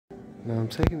Now I'm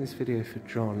taking this video for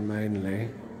John mainly.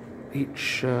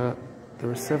 There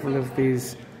are several of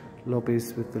these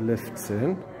lobbies with the lifts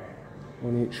in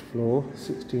on each floor,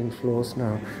 16 floors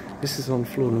now. This is on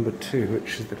floor number 2,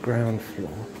 which is the ground floor.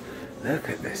 Look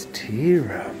at this tea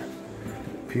room.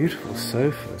 Beautiful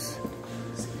sofas.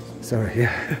 Sorry,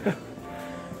 yeah.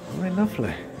 Aren't they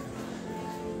lovely?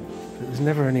 But there's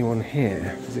never anyone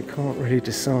here, because it can't really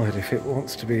decide if it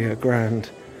wants to be a grand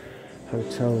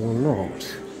hotel or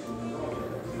not.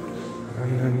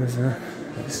 And then there's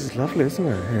this is lovely, isn't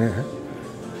it? Yeah.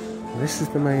 This is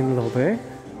the main lobby.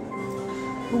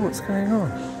 Oh, what's going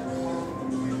on?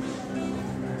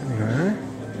 Anyway,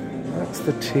 that's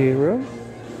the tea room.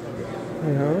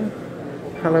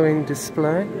 Yeah. Halloween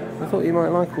display. I thought you might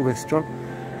like all this, John.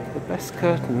 The best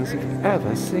curtains you've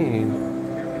ever seen.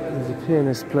 There's a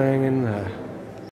pianist playing in there.